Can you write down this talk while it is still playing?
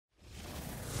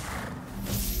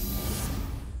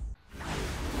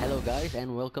Hello guys,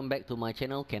 and welcome back to my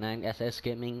channel Canine SS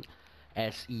Gaming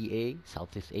SEA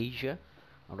Southeast Asia.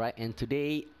 Alright, and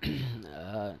today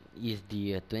is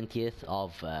the 20th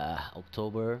of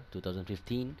October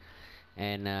 2015,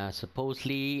 and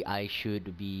supposedly I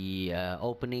should be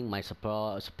opening my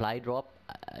supply drop,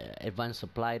 advanced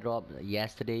supply drop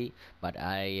yesterday, but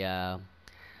I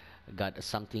got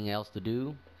something else to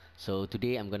do. So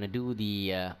today I'm gonna do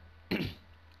the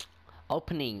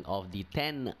opening of the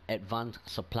 10 advanced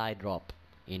supply drop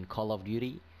in Call of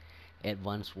Duty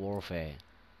Advanced Warfare.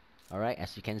 Alright,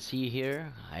 as you can see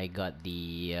here, I got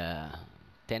the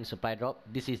 10 supply drop.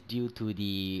 This is due to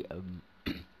the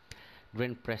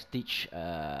Grand Prestige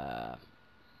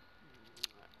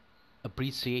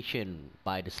appreciation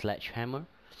by the Sledgehammer.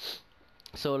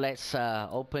 So let's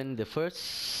open the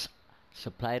first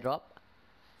supply drop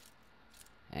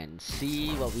and see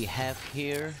what we have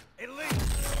here.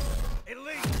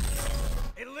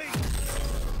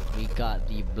 We got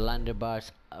the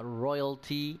Blunderbuss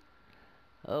royalty.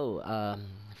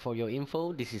 For your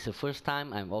info, this is the first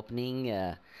time I'm opening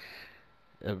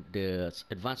the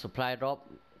advanced supply drop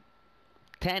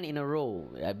 10 in a row.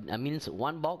 I mean,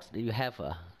 one box you have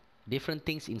different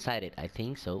things inside it, I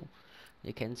think so.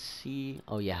 You can see,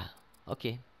 oh yeah,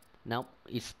 okay, now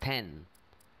it's 10,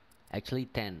 actually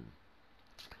 10.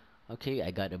 Okay, I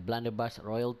got a Blunderbuss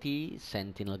royalty,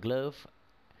 Sentinel glove,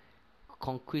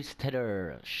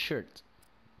 Conquistador shirt,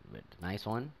 with nice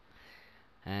one.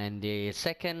 And the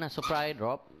second supply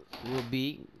drop will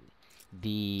be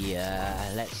the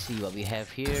let's see what we have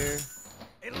here.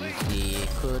 It's the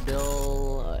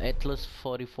Kurdal Atlas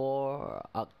 44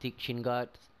 Arctic Shin Guard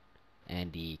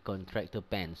and the contractor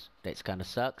pants. That's kinda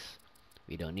sucks,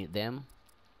 we don't need them.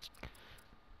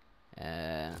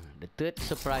 The third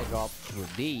supply drop will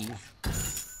be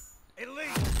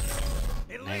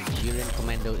Nigerian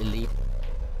Commando Elite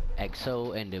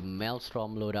EXO and the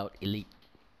Maelstrom Loadout Elite.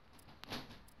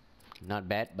 Not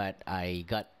bad, but I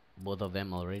got both of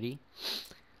them already.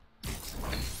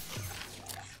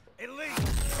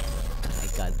 I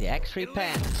got the X-ray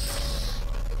pants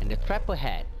and the trapper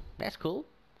hat. That's cool.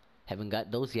 Haven't got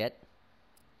those yet.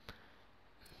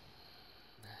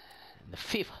 The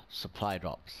fifth supply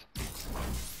drops.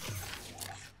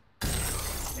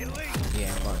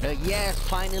 Yeah, yes,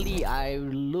 finally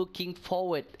I'm looking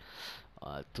forward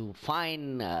to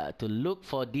look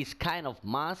for this kind of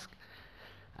mask.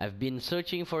 I've been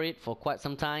searching for it for quite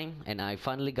some time and I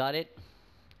finally got it.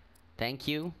 Thank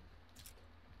you.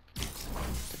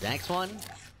 The next one,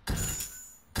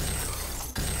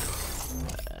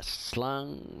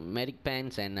 Slung medic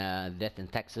pants and Death in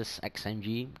Texas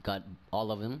XMG. Got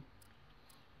all of them.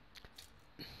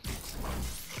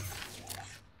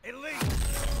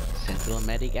 Sentinel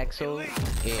Medic EXO,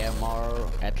 AMR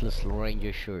Atlas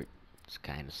Ranger shirt. This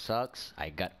kinda sucks. I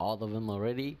got all of them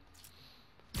already.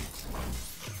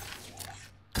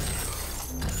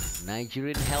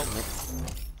 Nigerian helmet,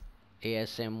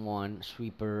 ASM1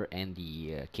 sweeper, and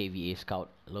the KVA Scout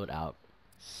loadout.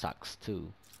 Sucks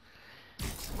too.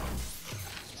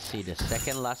 See, the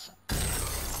second last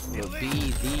will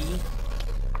be the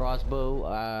crossbow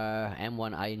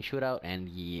M1 iron shootout and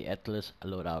the Atlas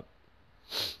loadout,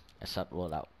 assault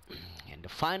loadout. And the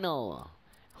final,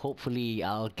 hopefully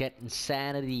I'll get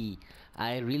Insanity.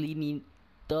 I really need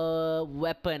the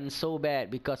weapon so bad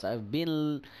because I've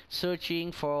been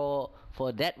searching for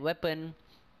that weapon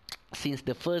since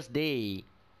the first day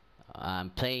I'm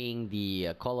playing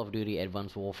the Call of Duty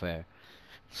Advanced Warfare.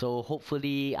 So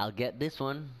hopefully I'll get this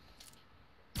one.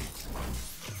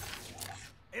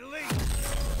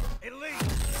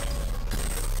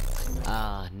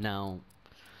 No.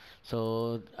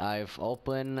 So I've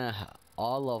opened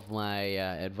all of my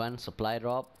advanced supply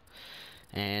drop,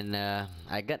 and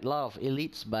I got a lot of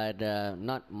elites, but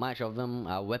not much of them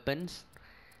are weapons.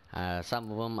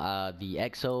 Some of them are the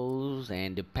exos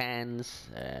and the pants,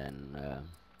 and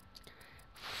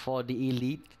for the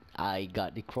elite I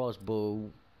got the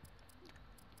crossbow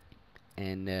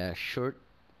and shirt.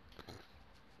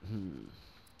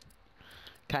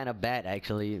 Kinda bad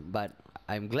actually, but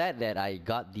I'm glad that I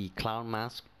got the clown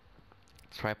mask,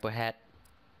 trapper hat,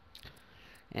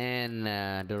 and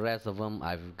the rest of them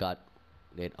I've got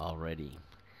it already.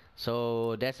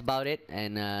 So that's about it,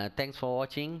 and thanks for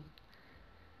watching.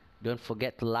 Don't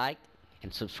forget to like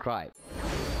and subscribe.